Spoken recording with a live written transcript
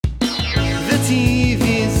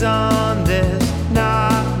on, there's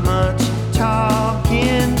not much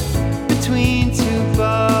talking between two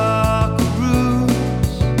buckaroos.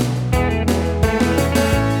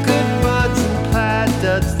 Good buds and plaid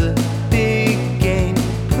duds, the big game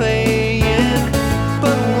playing,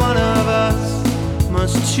 but one of us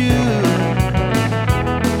must choose.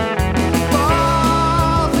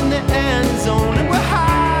 Balls in the end zone, and we're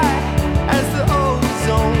high as the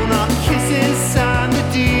ozone. Our kisses sign the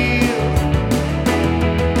deal.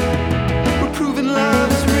 We're proving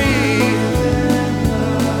love's real.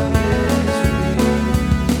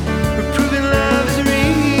 We're proving love's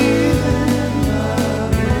real.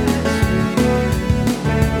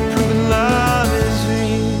 Proving love is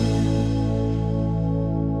real.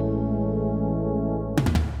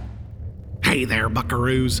 Hey there,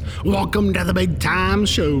 buckaroos. Welcome to the Big Time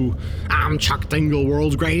Show. I'm Chuck Dingle,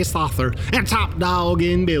 world's greatest author and top dog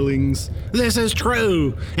in Billings. This is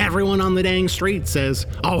true. Everyone on the dang street says,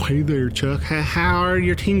 "Oh, hey there, Chuck. How are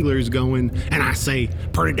your tinglers going?" And I say,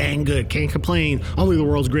 "Pretty dang good. Can't complain. Only the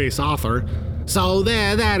world's greatest author." So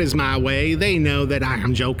that is my way. They know that I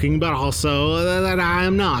am joking, but also that I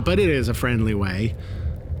am not. But it is a friendly way.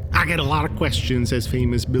 I get a lot of questions as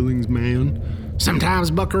famous Billings man. Sometimes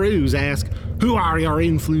buckaroos ask, "Who are your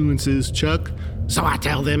influences, Chuck?" So I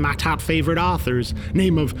tell them my top favorite authors,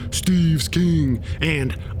 name of Steve King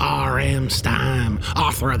and R.M. Stein,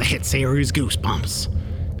 author of the hit series Goosebumps.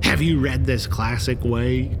 Have you read this classic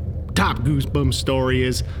way? Top Goosebumps story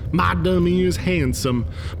is My Dummy is Handsome,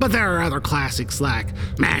 but there are other classics like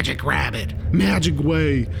Magic Rabbit, Magic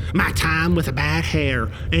Way, My Time with a Bad Hair,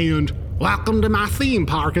 and Welcome to My Theme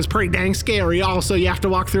Park is pretty dang scary. Also, you have to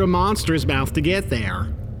walk through a monster's mouth to get there.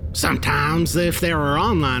 Sometimes, if there are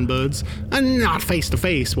online buds, not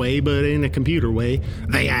face-to-face way, but in a computer way,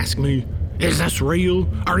 they ask me, "Is this real?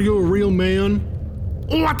 Are you a real man?"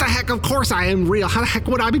 What the heck? Of course I am real. How the heck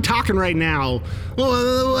would I be talking right now?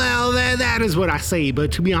 Well, that is what I say,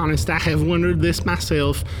 but to be honest, I have wondered this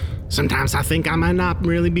myself. Sometimes I think I might not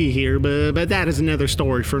really be here, but that is another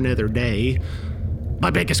story for another day. My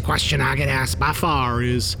biggest question I get asked by far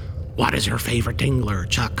is, what is your favorite tingler,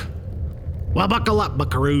 Chuck? Well, buckle up,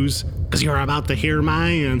 buckaroos, because you're about to hear my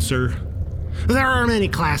answer. There are many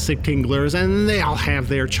classic tinglers, and they all have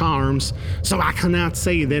their charms, so I cannot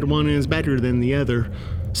say that one is better than the other.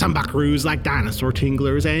 Some buckaroos like dinosaur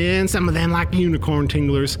tinglers, and some of them like unicorn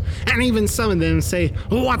tinglers, and even some of them say,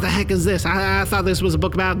 "What the heck is this? I thought this was a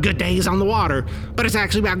book about good days on the water, but it's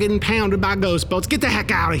actually about getting pounded by ghost boats. Get the heck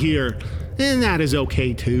out of here." And that is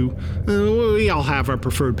okay too. We all have our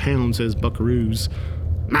preferred pounds as buckaroos.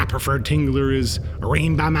 My preferred tingler is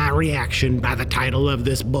Reamed by My Reaction by the title of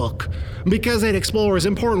this book, because it explores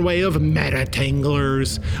an important way of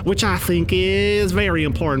meta-tinglers, which I think is a very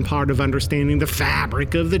important part of understanding the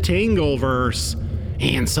fabric of the Tingleverse.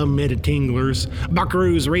 And some meta-tinglers,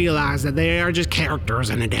 buckaroos realize that they are just characters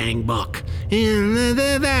in a dang book, and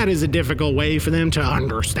that is a difficult way for them to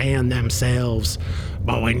understand themselves.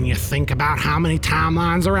 But when you think about how many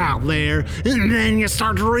timelines are out there, and then you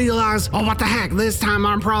start to realize, oh, what the heck, this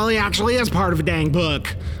timeline probably actually is part of a dang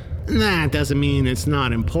book. That doesn't mean it's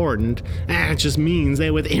not important. It just means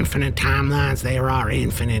that with infinite timelines, there are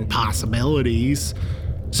infinite possibilities.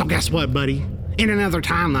 So guess what, buddy? In another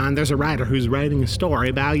timeline, there's a writer who's writing a story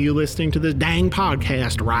about you listening to this dang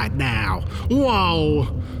podcast right now.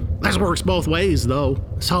 Whoa! This works both ways, though.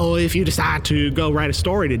 So if you decide to go write a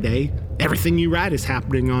story today, everything you write is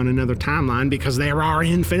happening on another timeline because there are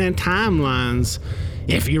infinite timelines.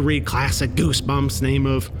 If you read classic Goosebumps, name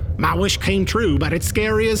of My Wish Came True, but it's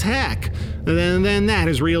scary as heck, then that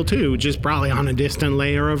is real too, just probably on a distant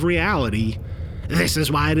layer of reality. This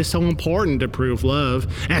is why it is so important to prove love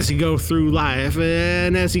as you go through life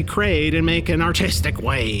and as you create and make an artistic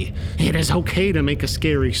way. It is okay to make a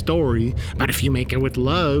scary story, but if you make it with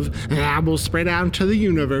love, that will spread out into the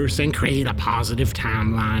universe and create a positive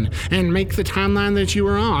timeline and make the timeline that you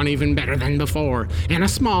were on even better than before in a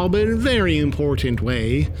small but very important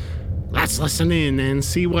way. Let's listen in and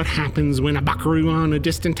see what happens when a buckaroo on a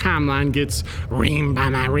distant timeline gets reamed by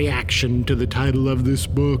my reaction to the title of this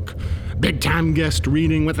book. Big time guest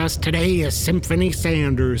reading with us today is Symphony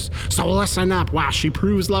Sanders, so listen up while she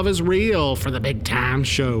proves love is real for the Big Time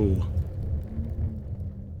Show.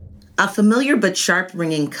 A familiar but sharp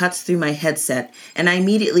ringing cuts through my headset, and I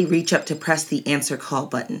immediately reach up to press the answer call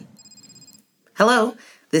button. Hello,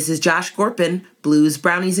 this is Josh Gorpin, Blues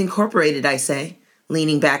Brownies Incorporated, I say,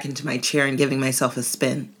 leaning back into my chair and giving myself a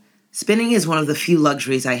spin. Spinning is one of the few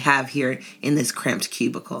luxuries I have here in this cramped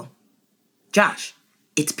cubicle. Josh,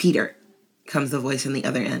 it's Peter, comes the voice on the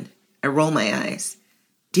other end. I roll my eyes.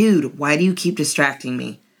 Dude, why do you keep distracting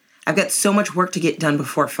me? I've got so much work to get done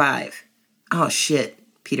before 5. Oh, shit,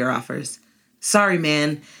 Peter offers. Sorry,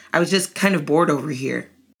 man. I was just kind of bored over here.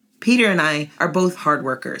 Peter and I are both hard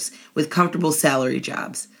workers with comfortable salary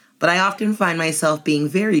jobs, but I often find myself being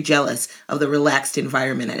very jealous of the relaxed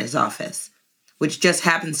environment at his office, which just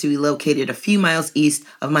happens to be located a few miles east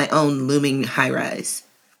of my own looming high-rise.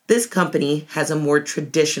 This company has a more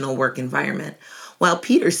traditional work environment, while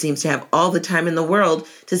Peter seems to have all the time in the world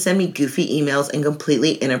to send me goofy emails and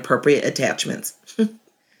completely inappropriate attachments.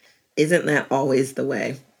 Isn't that always the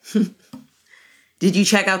way? Did you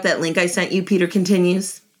check out that link I sent you? Peter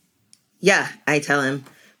continues. Yeah, I tell him,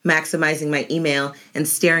 maximizing my email and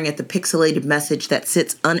staring at the pixelated message that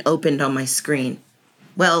sits unopened on my screen.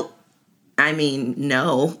 Well, I mean,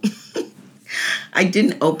 no. I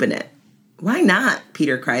didn't open it. Why not?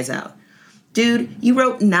 Peter cries out. Dude, you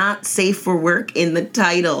wrote not safe for work in the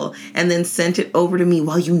title and then sent it over to me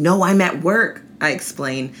while you know I'm at work, I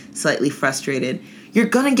explain, slightly frustrated. You're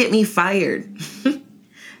gonna get me fired.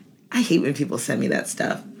 I hate when people send me that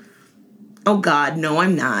stuff. Oh God, no,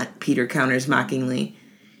 I'm not, Peter counters mockingly.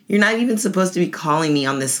 You're not even supposed to be calling me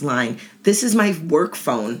on this line. This is my work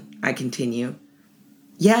phone, I continue.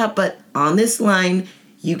 Yeah, but on this line,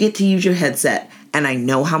 you get to use your headset, and I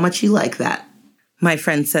know how much you like that, my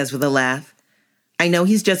friend says with a laugh. I know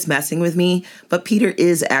he's just messing with me, but Peter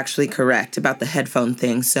is actually correct about the headphone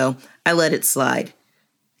thing, so I let it slide.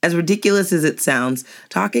 As ridiculous as it sounds,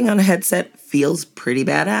 talking on a headset feels pretty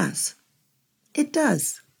badass. It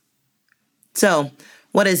does. So,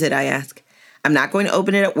 what is it, I ask. I'm not going to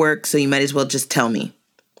open it at work, so you might as well just tell me.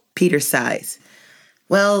 Peter sighs.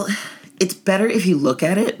 Well, it's better if you look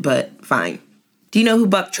at it, but fine. Do you know who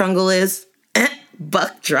Buck Trungle is?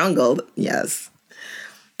 Buck Trungle, yes.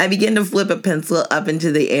 I begin to flip a pencil up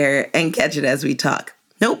into the air and catch it as we talk.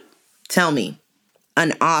 Nope, tell me.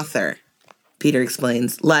 An author, Peter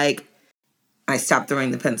explains. Like, I stop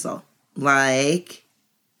throwing the pencil. Like,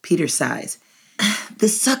 Peter sighs.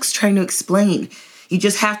 This sucks trying to explain. You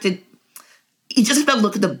just have to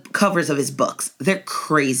look at the covers of his books. They're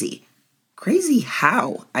crazy. Crazy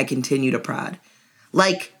how? I continue to prod.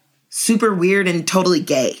 Like, super weird and totally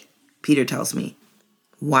gay, Peter tells me.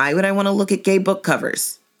 Why would I want to look at gay book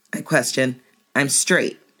covers? I question. I'm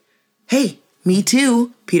straight. Hey, me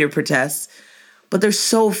too, Peter protests. But they're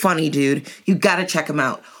so funny, dude. You gotta check them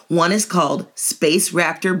out. One is called Space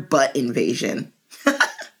Raptor Butt Invasion.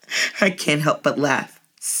 I can't help but laugh.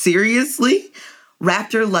 Seriously?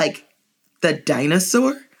 Raptor like the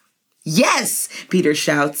dinosaur? Yes, Peter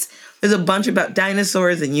shouts. There's a bunch about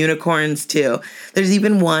dinosaurs and unicorns, too. There's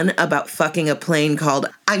even one about fucking a plane called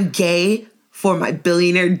I'm Gay for My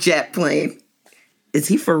Billionaire Jet Plane. Is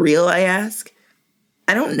he for real, I ask?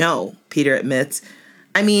 I don't know, Peter admits.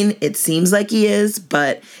 I mean, it seems like he is,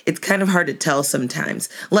 but it's kind of hard to tell sometimes.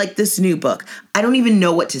 Like this new book. I don't even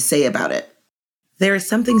know what to say about it. There is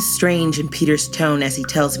something strange in Peter's tone as he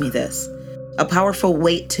tells me this. A powerful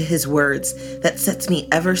weight to his words that sets me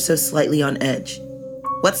ever so slightly on edge.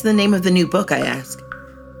 What's the name of the new book, I ask.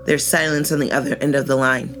 There's silence on the other end of the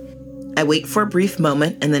line. I wait for a brief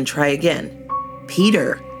moment and then try again.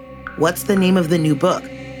 Peter, what's the name of the new book?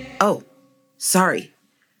 Oh, sorry.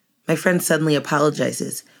 My friend suddenly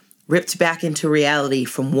apologizes, ripped back into reality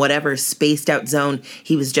from whatever spaced out zone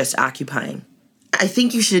he was just occupying. I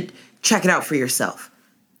think you should check it out for yourself.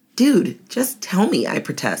 Dude, just tell me, I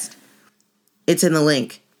protest. It's in the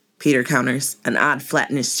link, Peter counters, an odd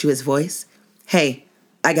flatness to his voice. Hey,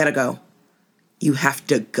 I gotta go. You have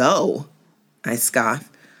to go? I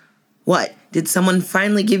scoff. What, did someone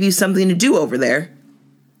finally give you something to do over there?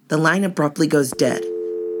 The line abruptly goes dead.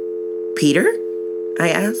 Peter? I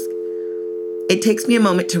ask. It takes me a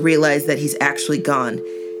moment to realize that he's actually gone,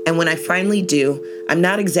 and when I finally do, I'm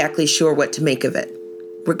not exactly sure what to make of it.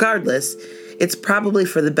 Regardless, it's probably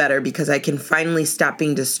for the better because I can finally stop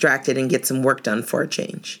being distracted and get some work done for a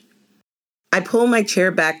change. I pull my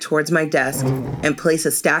chair back towards my desk and place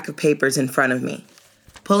a stack of papers in front of me,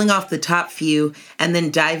 pulling off the top few and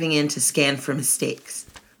then diving in to scan for mistakes.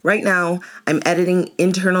 Right now, I'm editing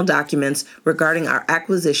internal documents regarding our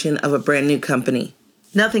acquisition of a brand new company.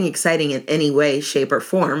 Nothing exciting in any way, shape, or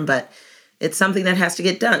form, but it's something that has to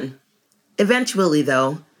get done. Eventually,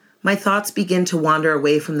 though, my thoughts begin to wander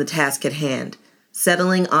away from the task at hand,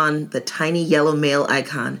 settling on the tiny yellow mail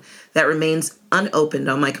icon that remains unopened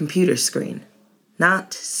on my computer screen.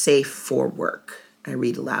 Not safe for work, I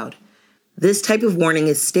read aloud. This type of warning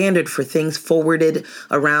is standard for things forwarded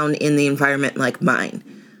around in the environment like mine.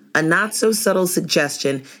 A not-so-subtle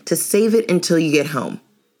suggestion to save it until you get home.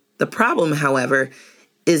 The problem, however,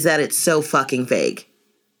 is that it's so fucking vague.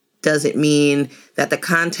 Does it mean that the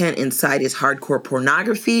content inside is hardcore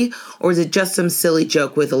pornography, or is it just some silly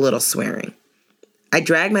joke with a little swearing? I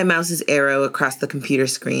drag my mouse's arrow across the computer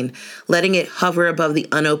screen, letting it hover above the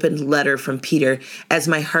unopened letter from Peter as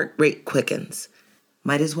my heart rate quickens.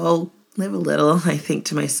 Might as well live a little, I think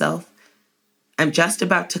to myself. I'm just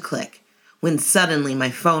about to click when suddenly my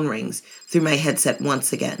phone rings through my headset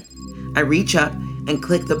once again. I reach up and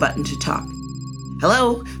click the button to talk.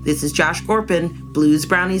 Hello, this is Josh Gorpin, Blues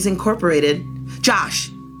Brownies Incorporated. Josh!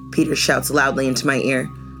 Peter shouts loudly into my ear,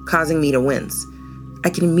 causing me to wince. I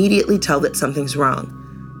can immediately tell that something's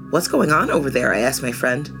wrong. What's going on over there? I ask my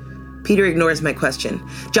friend. Peter ignores my question.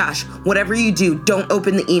 Josh, whatever you do, don't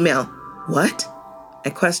open the email. What? I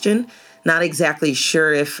question, not exactly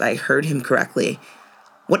sure if I heard him correctly.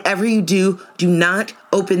 Whatever you do, do not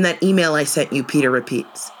open that email I sent you, Peter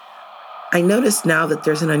repeats. I notice now that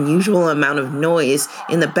there's an unusual amount of noise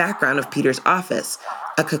in the background of Peter's office,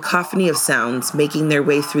 a cacophony of sounds making their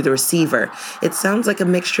way through the receiver. It sounds like a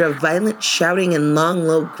mixture of violent shouting and long,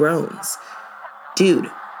 low groans. Dude,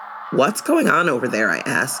 what's going on over there? I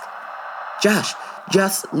ask. Josh,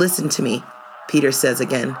 just listen to me, Peter says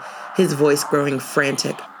again, his voice growing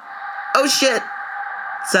frantic. Oh shit!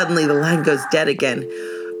 Suddenly the line goes dead again,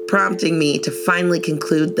 prompting me to finally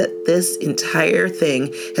conclude that this entire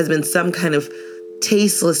thing has been some kind of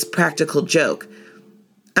tasteless practical joke.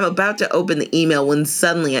 I'm about to open the email when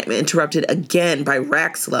suddenly I'm interrupted again by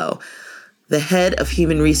Raxlow, the head of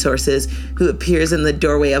human resources, who appears in the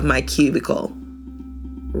doorway of my cubicle.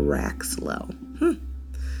 Raxlow.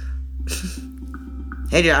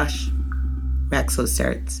 Hey, Josh. Raxlow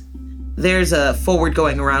starts. There's a forward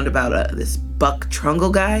going around about this Buck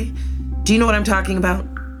Trungle guy. Do you know what I'm talking about?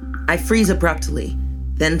 I freeze abruptly,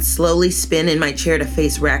 then slowly spin in my chair to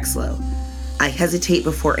face Raxlow. I hesitate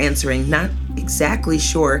before answering, not exactly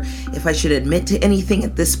sure if I should admit to anything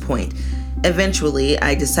at this point. Eventually,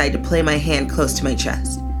 I decide to play my hand close to my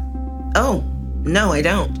chest. Oh, no, I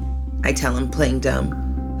don't, I tell him, playing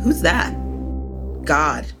dumb. Who's that?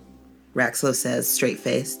 God, Raxlow says,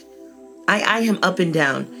 straight-faced. I eye him up and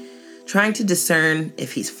down, trying to discern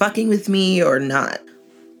if he's fucking with me or not.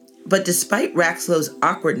 But despite Raxlow's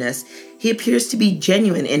awkwardness, he appears to be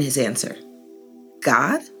genuine in his answer.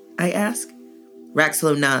 God? I ask.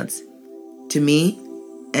 Raxlow nods. To me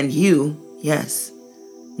and you, yes.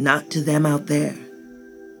 Not to them out there.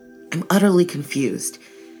 I'm utterly confused,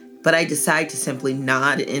 but I decide to simply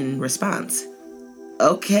nod in response.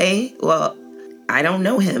 Okay, well, I don't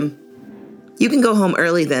know him. You can go home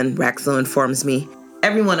early then, Raxlow informs me.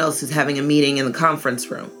 Everyone else is having a meeting in the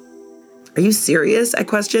conference room. Are you serious? I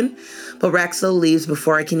question, but Raxlow leaves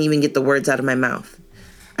before I can even get the words out of my mouth.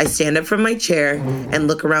 I stand up from my chair and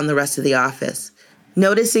look around the rest of the office,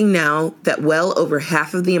 noticing now that well over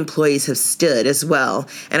half of the employees have stood as well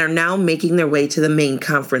and are now making their way to the main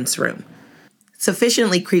conference room.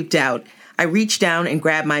 Sufficiently creeped out, I reach down and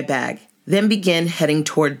grab my bag, then begin heading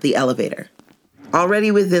toward the elevator.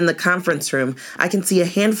 Already within the conference room, I can see a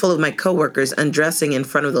handful of my coworkers undressing in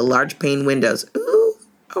front of the large pane windows. Ooh,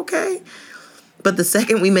 okay. But the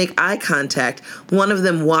second we make eye contact, one of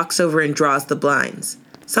them walks over and draws the blinds.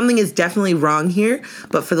 Something is definitely wrong here,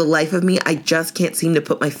 but for the life of me, I just can't seem to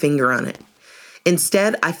put my finger on it.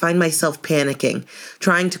 Instead, I find myself panicking,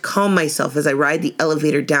 trying to calm myself as I ride the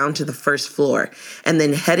elevator down to the first floor, and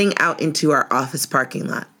then heading out into our office parking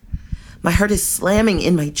lot. My heart is slamming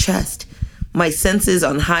in my chest, my senses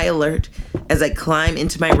on high alert as I climb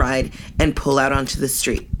into my ride and pull out onto the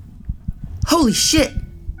street. Holy shit!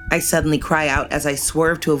 I suddenly cry out as I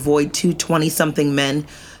swerve to avoid two 20-something men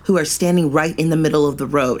who are standing right in the middle of the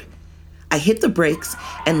road. I hit the brakes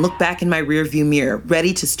and look back in my rearview mirror,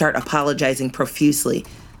 ready to start apologizing profusely,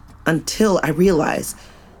 until I realize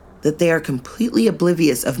that they are completely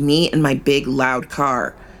oblivious of me and my big, loud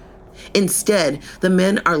car. Instead, the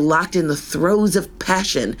men are locked in the throes of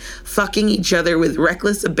passion, fucking each other with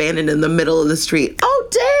reckless abandon in the middle of the street. Oh,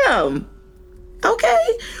 damn!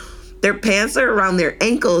 Okay. Their pants are around their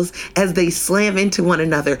ankles as they slam into one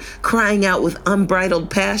another, crying out with unbridled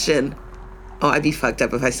passion. Oh, I'd be fucked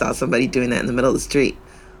up if I saw somebody doing that in the middle of the street.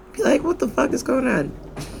 I'd be like, what the fuck is going on?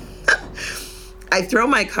 I throw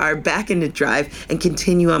my car back into drive and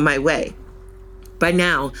continue on my way. By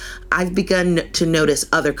now, I've begun to notice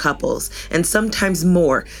other couples, and sometimes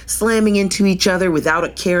more, slamming into each other without a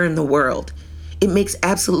care in the world. It makes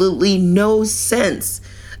absolutely no sense,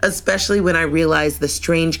 especially when I realize the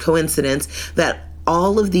strange coincidence that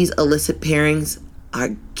all of these illicit pairings are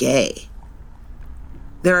gay.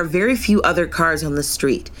 There are very few other cars on the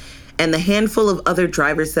street, and the handful of other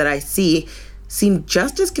drivers that I see seem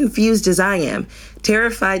just as confused as I am,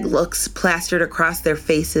 terrified looks plastered across their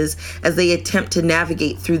faces as they attempt to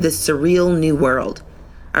navigate through this surreal new world.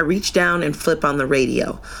 I reach down and flip on the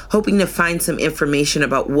radio, hoping to find some information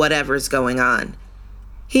about whatever's going on.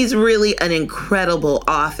 "He's really an incredible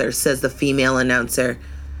author," says the female announcer.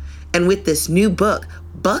 "And with this new book,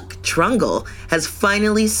 Buck Trungle has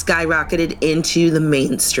finally skyrocketed into the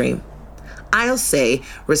mainstream." "I'll say,"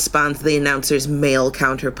 responds the announcer's male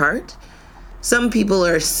counterpart. "Some people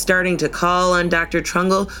are starting to call on Dr.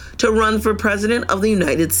 Trungle to run for president of the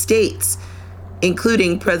United States,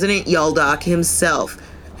 including President Yaldock himself,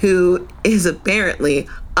 who is apparently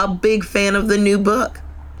a big fan of the new book."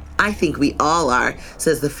 "I think we all are,"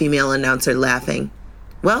 says the female announcer, laughing.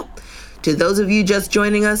 Well, to those of you just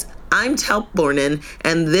joining us, I'm Talp Bornin,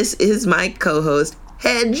 and this is my co-host,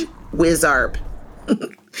 Hedge Wizarp.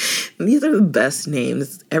 These are the best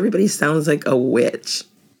names. Everybody sounds like a witch.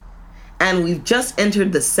 And we've just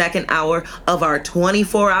entered the second hour of our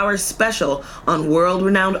 24-hour special on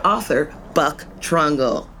world-renowned author Buck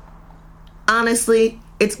Trungle. Honestly,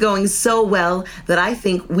 it's going so well that I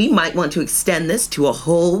think we might want to extend this to a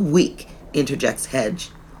whole week, interjects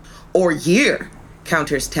Hedge. "Or year,"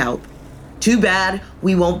 counters Talp. "Too bad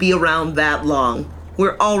we won't be around that long.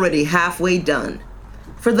 We're already halfway done."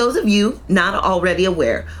 For those of you not already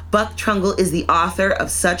aware, Buck Trungle is the author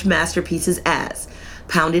of such masterpieces as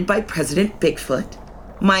Pounded by President Bigfoot,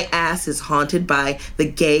 My Ass is Haunted by the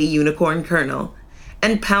Gay Unicorn Colonel,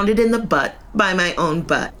 and Pounded in the Butt by My Own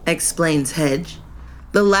Butt, explains Hedge.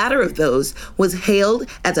 The latter of those was hailed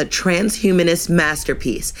as a transhumanist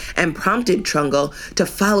masterpiece and prompted Trungle to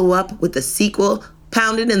follow up with the sequel,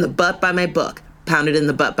 Pounded in the Butt by My Book, Pounded in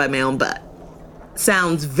the Butt by My Own Butt.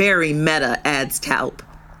 Sounds very meta, adds Talp.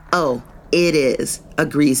 Oh, it is,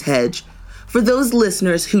 agrees Hedge. For those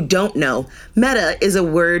listeners who don't know, meta is a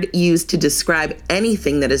word used to describe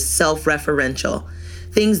anything that is self-referential,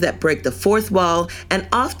 things that break the fourth wall and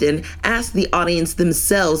often ask the audience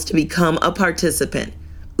themselves to become a participant.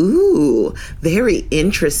 Ooh, very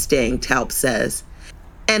interesting, Talp says.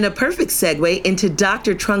 And a perfect segue into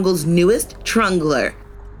Dr. Trungle's newest Trungler.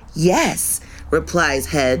 Yes, replies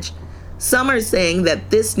Hedge. Some are saying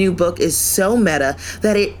that this new book is so meta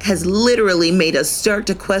that it has literally made us start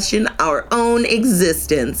to question our own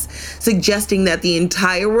existence, suggesting that the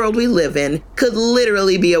entire world we live in could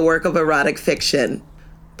literally be a work of erotic fiction.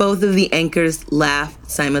 Both of the anchors laugh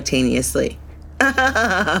simultaneously.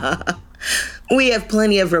 We have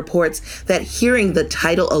plenty of reports that hearing the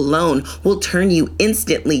title alone will turn you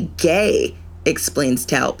instantly gay, explains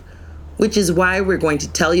Talp, which is why we're going to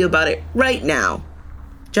tell you about it right now.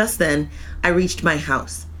 Just then, I reached my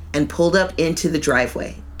house and pulled up into the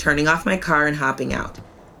driveway, turning off my car and hopping out.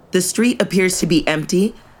 The street appears to be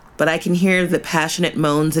empty, but I can hear the passionate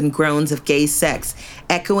moans and groans of gay sex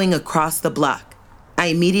echoing across the block. I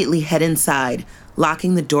immediately head inside,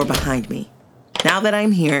 locking the door behind me. Now that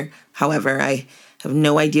I'm here, however, I have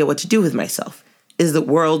no idea what to do with myself. Is the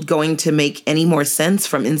world going to make any more sense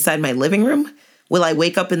from inside my living room? Will I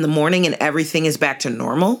wake up in the morning and everything is back to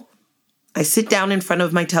normal? I sit down in front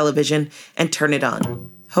of my television and turn it on,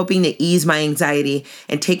 hoping to ease my anxiety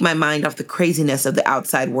and take my mind off the craziness of the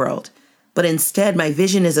outside world. But instead, my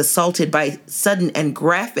vision is assaulted by sudden and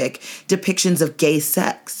graphic depictions of gay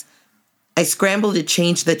sex. I scramble to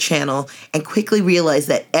change the channel and quickly realize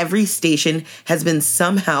that every station has been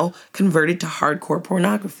somehow converted to hardcore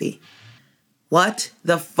pornography. What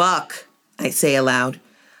the fuck? I say aloud,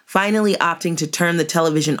 finally opting to turn the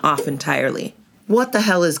television off entirely. What the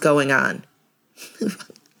hell is going on?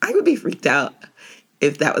 I would be freaked out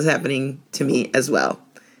if that was happening to me as well.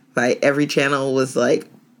 If every channel was like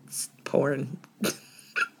porn.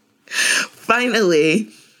 Finally,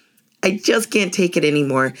 I just can't take it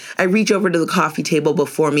anymore. I reach over to the coffee table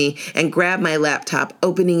before me and grab my laptop,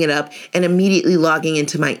 opening it up and immediately logging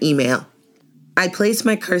into my email. I place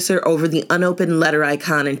my cursor over the unopened letter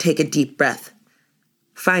icon and take a deep breath.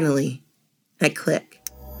 Finally, I click.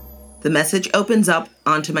 The message opens up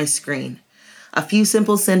onto my screen. A few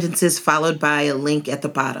simple sentences followed by a link at the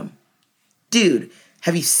bottom. Dude,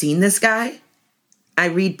 have you seen this guy? I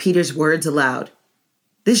read Peter's words aloud.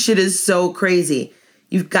 This shit is so crazy.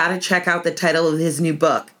 You've got to check out the title of his new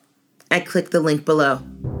book. I click the link below.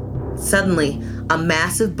 Suddenly, a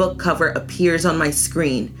massive book cover appears on my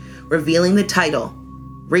screen, revealing the title,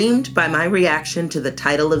 Reamed by my reaction to the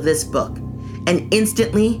title of this book, and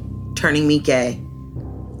instantly turning me gay.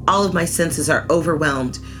 All of my senses are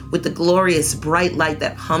overwhelmed with the glorious bright light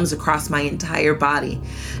that hums across my entire body,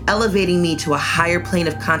 elevating me to a higher plane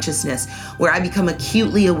of consciousness where I become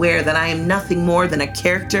acutely aware that I am nothing more than a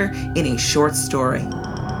character in a short story.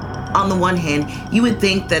 On the one hand, you would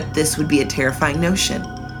think that this would be a terrifying notion,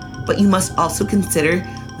 but you must also consider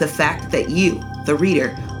the fact that you, the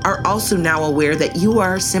reader, are also now aware that you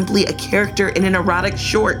are simply a character in an erotic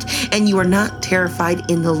short, and you are not terrified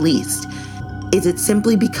in the least. Is it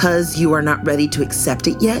simply because you are not ready to accept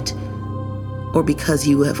it yet, or because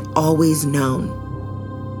you have always known?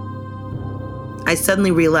 I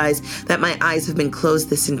suddenly realize that my eyes have been closed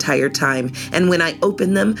this entire time, and when I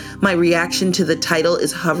open them, my reaction to the title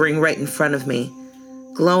is hovering right in front of me,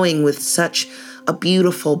 glowing with such a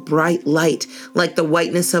beautiful, bright light, like the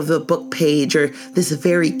whiteness of the book page or this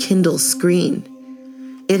very Kindle screen.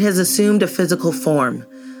 It has assumed a physical form,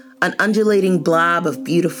 an undulating blob of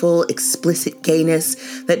beautiful, explicit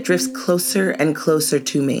gayness that drifts closer and closer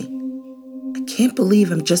to me. I can't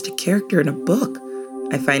believe I'm just a character in a book,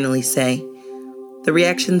 I finally say. The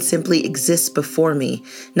reaction simply exists before me,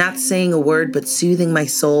 not saying a word but soothing my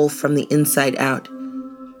soul from the inside out.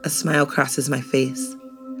 A smile crosses my face.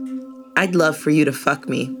 I'd love for you to fuck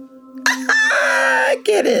me. I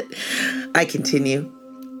get it. I continue.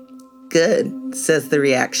 Good, says the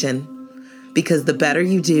reaction. Because the better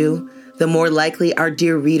you do, the more likely our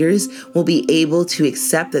dear readers will be able to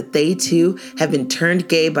accept that they too have been turned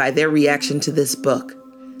gay by their reaction to this book.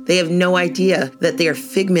 They have no idea that they are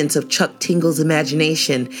figments of Chuck Tingle's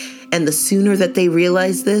imagination, and the sooner that they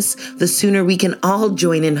realize this, the sooner we can all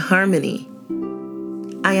join in harmony.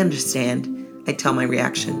 I understand, I tell my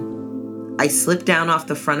reaction. I slip down off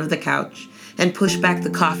the front of the couch and push back the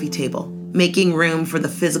coffee table, making room for the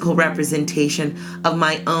physical representation of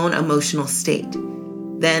my own emotional state.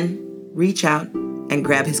 Then reach out and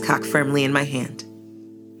grab his cock firmly in my hand.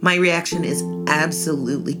 My reaction is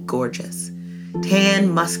absolutely gorgeous. Tan,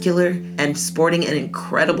 muscular, and sporting an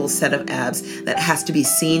incredible set of abs that has to be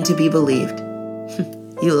seen to be believed.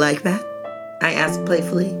 You like that? I ask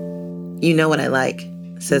playfully. You know what I like,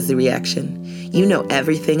 says the reaction. You know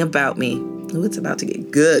everything about me. Ooh, it's about to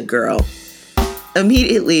get good, girl.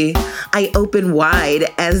 Immediately, I open wide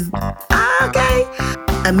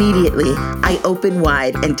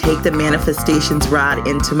and take the manifestations rod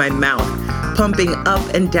into my mouth, pumping up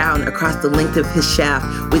and down across the length of his shaft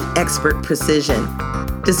with expert precision.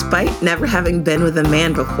 Despite never having been with a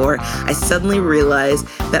man before, I suddenly realize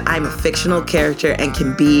that I'm a fictional character and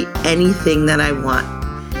can be anything that I want.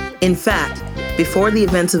 In fact, before the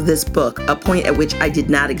events of this book, a point at which I did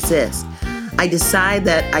not exist, I decide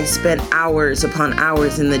that I spent hours upon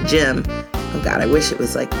hours in the gym. Oh God, I wish it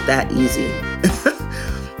was like that easy.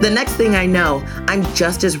 The next thing I know, I'm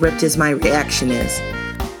just as ripped as my reaction is.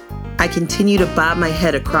 I continue to bob my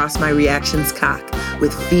head across my reaction's cock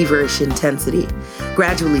with feverish intensity,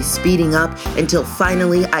 gradually speeding up until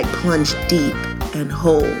finally I plunge deep and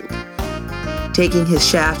hold, taking his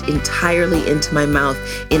shaft entirely into my mouth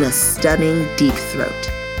in a stunning deep throat.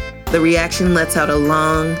 The reaction lets out a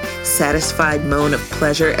long, satisfied moan of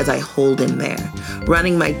pleasure as I hold him there,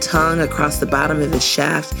 running my tongue across the bottom of his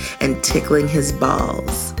shaft and tickling his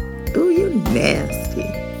balls. Ooh, you nasty.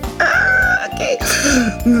 Okay.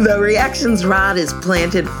 The reaction's rod is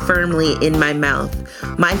planted firmly in my mouth,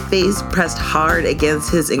 my face pressed hard against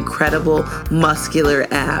his incredible muscular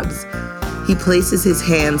abs. He places his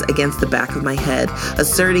hands against the back of my head,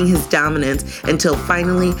 asserting his dominance until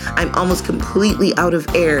finally I'm almost completely out of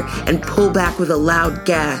air and pull back with a loud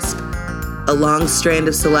gasp. A long strand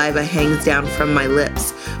of saliva hangs down from my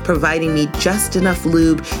lips, providing me just enough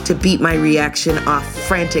lube to beat my reaction off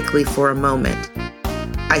frantically for a moment.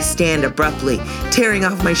 I stand abruptly, tearing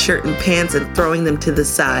off my shirt and pants and throwing them to the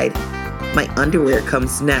side. My underwear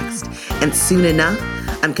comes next, and soon enough,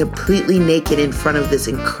 I'm completely naked in front of this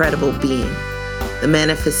incredible being. The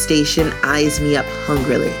manifestation eyes me up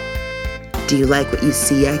hungrily. Do you like what you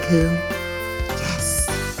see, Aiku? Yes,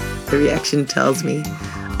 the reaction tells me.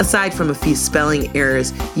 Aside from a few spelling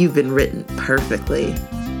errors, you've been written perfectly.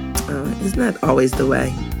 Isn't that always the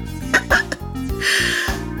way?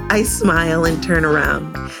 I smile and turn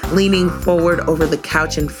around, leaning forward over the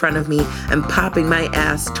couch in front of me and popping my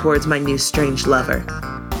ass towards my new strange lover.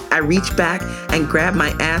 I reach back and grab my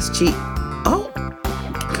ass cheek.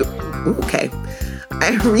 Okay.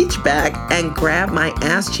 I reach back and grab my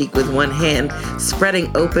ass cheek with one hand,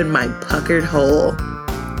 spreading open my puckered hole.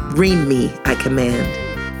 Ream me, I command.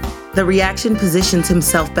 The reaction positions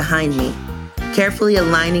himself behind me, carefully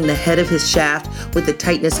aligning the head of his shaft with the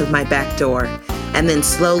tightness of my back door, and then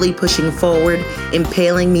slowly pushing forward,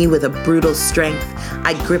 impaling me with a brutal strength.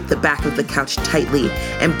 I grip the back of the couch tightly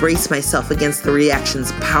and brace myself against the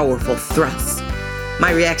reaction's powerful thrusts.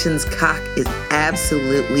 My reaction's cock is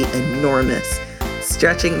absolutely enormous,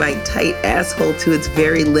 stretching my tight asshole to its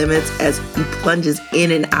very limits as he plunges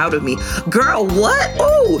in and out of me. Girl, what?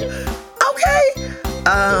 Ooh, okay.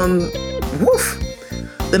 Woof.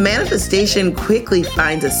 The manifestation quickly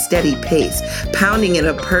finds a steady pace, pounding in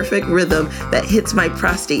a perfect rhythm that hits my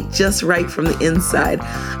prostate just right from the inside.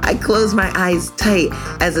 I close my eyes tight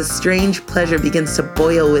as a strange pleasure begins to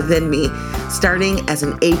boil within me, starting as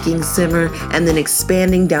an aching simmer and then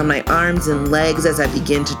expanding down my arms and legs as I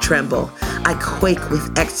begin to tremble. I quake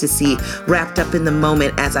with ecstasy, wrapped up in the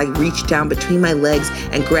moment as I reach down between my legs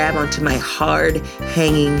and grab onto my hard,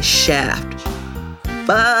 hanging shaft.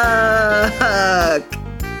 Fuck!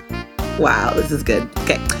 Wow, this is good.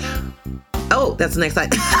 Okay. Oh, that's the next line.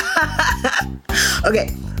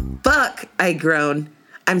 Okay. Fuck, I groan.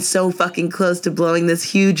 I'm so fucking close to blowing this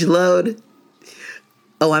huge load.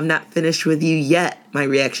 Oh, I'm not finished with you yet, my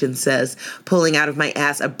reaction says, pulling out of my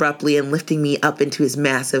ass abruptly and lifting me up into his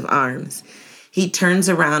massive arms. He turns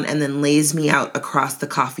around and then lays me out across the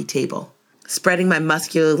coffee table, spreading my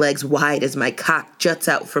muscular legs wide as my cock juts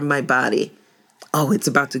out from my body. Oh, it's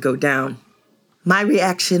about to go down. My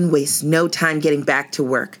reaction wastes no time getting back to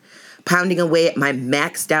work, pounding away at my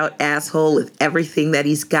maxed out asshole with everything that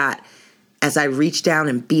he's got as I reach down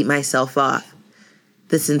and beat myself off.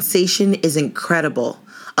 The sensation is incredible,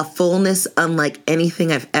 a fullness unlike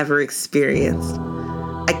anything I've ever experienced.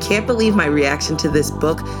 I can't believe my reaction to this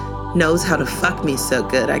book knows how to fuck me so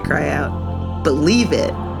good, I cry out. Believe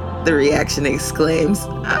it, the reaction exclaims,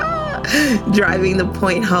 driving the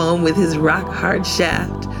point home with his rock-hard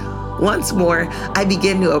shaft. Once more, I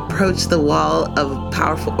begin to approach the wall of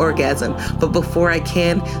powerful orgasm, but before I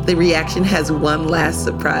can, the reaction has one last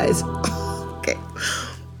surprise. Okay.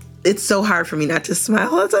 It's so hard for me not to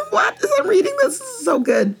smile as I'm reading this. This is so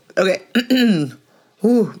good. Okay.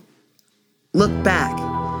 Ooh. Look back,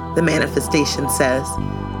 the manifestation says.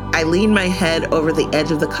 I lean my head over the edge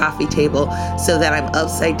of the coffee table so that I'm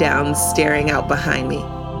upside down, staring out behind me.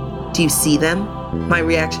 Do you see them? My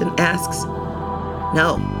reaction asks.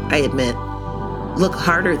 No, I admit. Look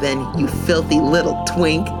harder then, you filthy little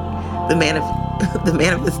twink. The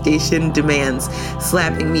manifestation demands,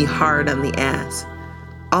 slapping me hard on the ass.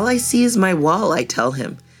 All I see is my wall, I tell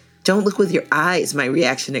him. Don't look with your eyes, my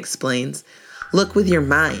reaction explains. Look with your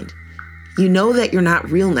mind. You know that you're not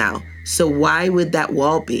real now, so why would that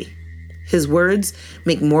wall be? His words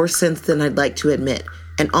make more sense than I'd like to admit,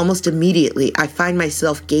 and almost immediately I find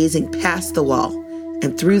myself gazing past the wall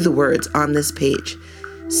and through the words on this page,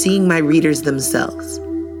 seeing my readers themselves.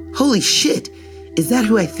 Holy shit, is that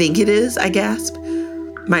who I think it is? I gasp.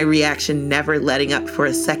 My reaction never letting up for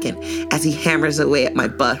a second as he hammers away at my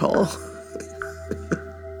butthole.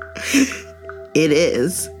 It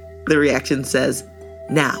is, the reaction says.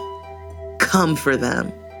 Now, come for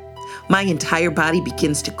them. My entire body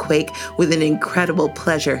begins to quake with an incredible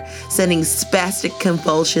pleasure, sending spastic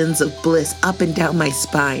convulsions of bliss up and down my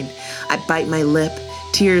spine. I bite my lip,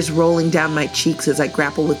 tears rolling down my cheeks as I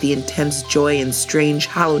grapple with the intense joy and strange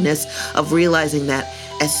hollowness of realizing that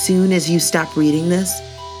as soon as you stop reading this,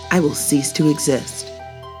 I will cease to exist.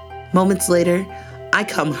 Moments later, I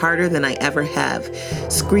come harder than I ever have,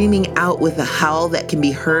 screaming out with a howl that can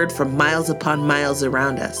be heard for miles upon miles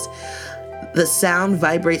around us. The sound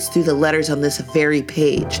vibrates through the letters on this very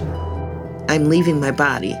page. I'm leaving my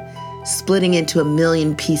body, splitting into a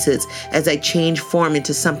million pieces as I change form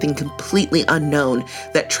into something completely unknown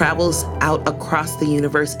that travels out across the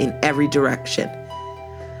universe in every direction.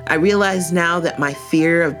 I realize now that my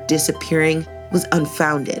fear of disappearing was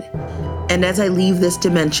unfounded. And as I leave this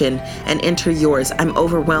dimension and enter yours, I'm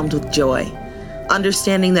overwhelmed with joy,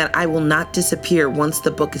 understanding that I will not disappear once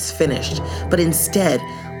the book is finished, but instead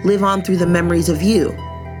live on through the memories of you,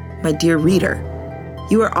 my dear reader.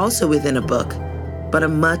 You are also within a book, but a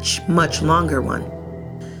much, much longer one.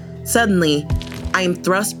 Suddenly, I am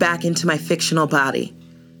thrust back into my fictional body.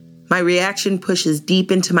 My reaction pushes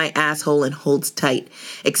deep into my asshole and holds tight,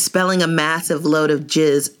 expelling a massive load of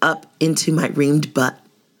jizz up into my reamed butt.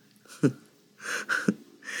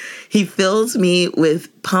 He fills me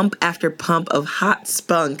with pump after pump of hot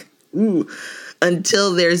spunk,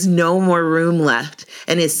 until there's no more room left,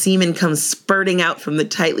 and his semen comes spurting out from the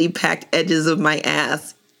tightly packed edges of my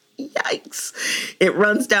ass. Yikes. It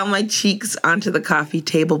runs down my cheeks onto the coffee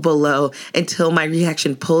table below until my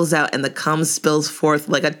reaction pulls out and the cum spills forth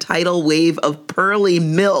like a tidal wave of pearly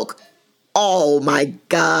milk. Oh my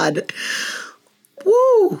God.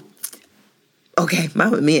 Woo. Okay,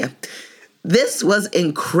 Mamma Mia. This was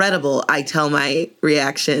incredible, I tell my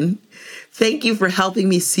reaction. Thank you for helping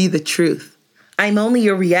me see the truth. I'm only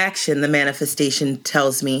your reaction, the manifestation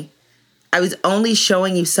tells me. I was only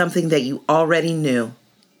showing you something that you already knew.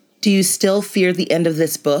 Do you still fear the end of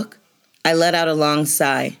this book? I let out a long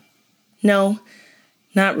sigh. No,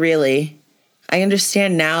 not really. I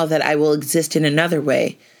understand now that I will exist in another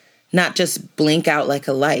way, not just blink out like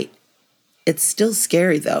a light. It's still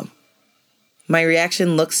scary, though. My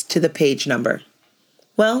reaction looks to the page number.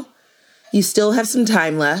 Well, you still have some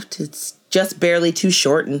time left. It's just barely too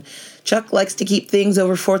short, and Chuck likes to keep things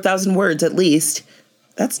over 4,000 words at least.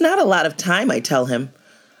 That's not a lot of time, I tell him.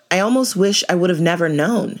 I almost wish I would have never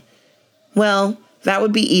known. Well, that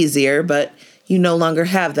would be easier, but you no longer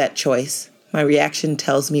have that choice, my reaction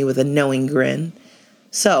tells me with a knowing grin.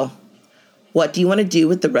 So, what do you want to do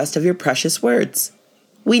with the rest of your precious words?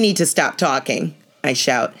 We need to stop talking, I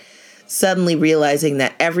shout, suddenly realizing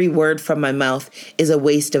that every word from my mouth is a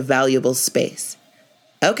waste of valuable space.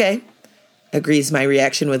 Okay, agrees my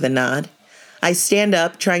reaction with a nod. I stand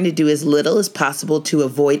up, trying to do as little as possible to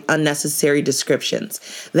avoid unnecessary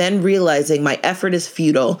descriptions, then realizing my effort is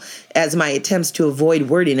futile, as my attempts to avoid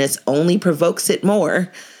wordiness only provokes it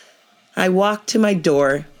more. I walk to my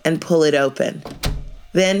door and pull it open,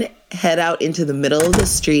 then head out into the middle of the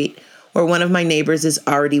street where one of my neighbors is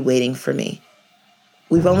already waiting for me.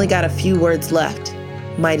 We've only got a few words left.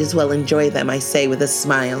 Might as well enjoy them, I say with a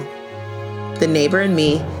smile. The neighbor and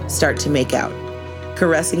me start to make out,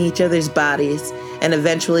 caressing each other's bodies and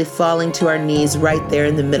eventually falling to our knees right there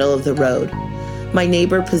in the middle of the road. My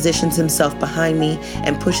neighbor positions himself behind me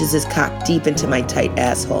and pushes his cock deep into my tight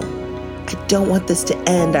asshole. I don't want this to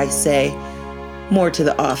end, I say, more to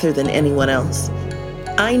the author than anyone else.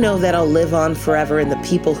 I know that I'll live on forever in the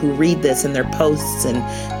people who read this in their posts and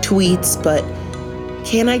tweets, but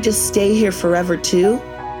can't I just stay here forever too?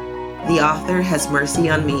 The author has mercy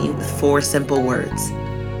on me with 4 simple words.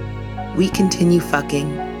 We continue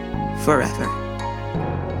fucking forever.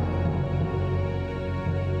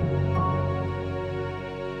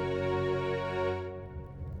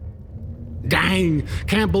 Dang,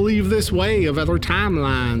 can't believe this way of other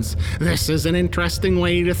timelines. This is an interesting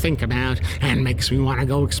way to think about and makes me want to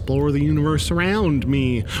go explore the universe around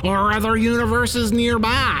me or other universes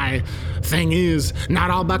nearby. Thing is,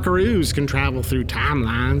 not all buckaroos can travel through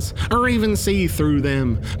timelines or even see through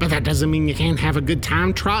them, but that doesn't mean you can't have a good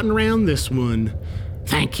time trotting around this one.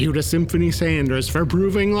 Thank you to Symphony Sanders for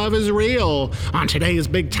proving love is real on today's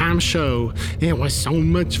big time show. It was so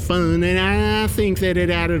much fun, and I think that it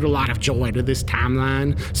added a lot of joy to this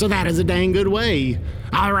timeline, so that is a dang good way.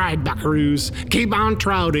 All right, buckaroos, keep on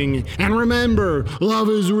trotting, and remember, love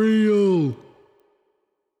is real.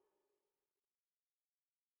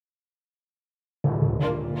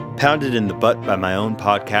 Pounded in the Butt by My Own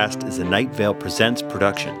Podcast is a Night Vale Presents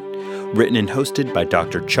production, written and hosted by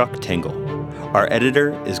Dr. Chuck Tingle. Our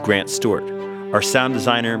editor is Grant Stewart. Our sound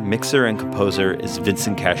designer, mixer, and composer is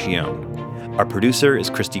Vincent Cascione. Our producer is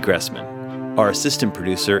Christy Gressman. Our assistant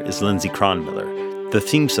producer is Lindsay Cronmiller. The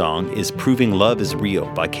theme song is Proving Love is Real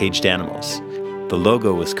by Caged Animals. The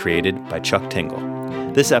logo was created by Chuck Tingle.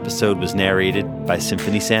 This episode was narrated by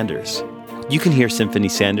Symphony Sanders. You can hear Symphony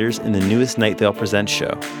Sanders in the newest Night Vale Presents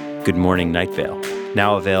show, Good Morning Night Vale,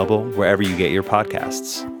 now available wherever you get your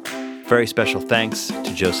podcasts. Very special thanks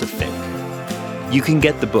to Joseph Fink. You can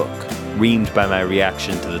get the book, Reamed by My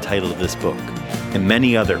Reaction to the title of this book, and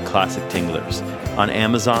many other classic Tinglers, on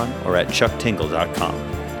Amazon or at chucktingle.com.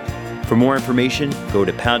 For more information, go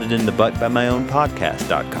to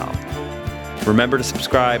poundedinthebuttbymyownpodcast.com. Remember to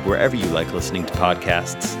subscribe wherever you like listening to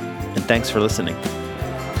podcasts, and thanks for listening.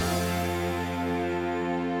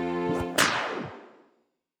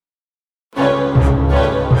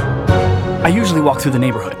 I usually walk through the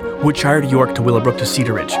neighborhood, Woodshire to York to Willowbrook to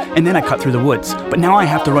Cedar Ridge, and then I cut through the woods. But now I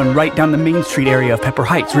have to run right down the Main Street area of Pepper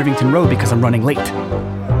Heights, Rivington Road, because I'm running late.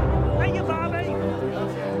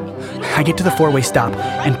 I get to the four-way stop,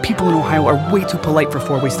 and people in Ohio are way too polite for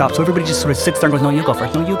four-way stops, so everybody just sort of sits there and goes, no, you go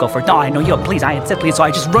first, no, you go first, no, I know you, please, I insist, please. So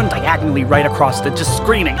I just run diagonally right across it, just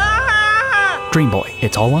screaming. Dream Boy,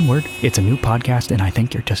 it's all one word, it's a new podcast, and I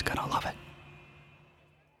think you're just gonna love it.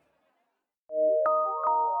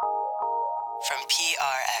 From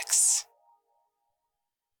PRX.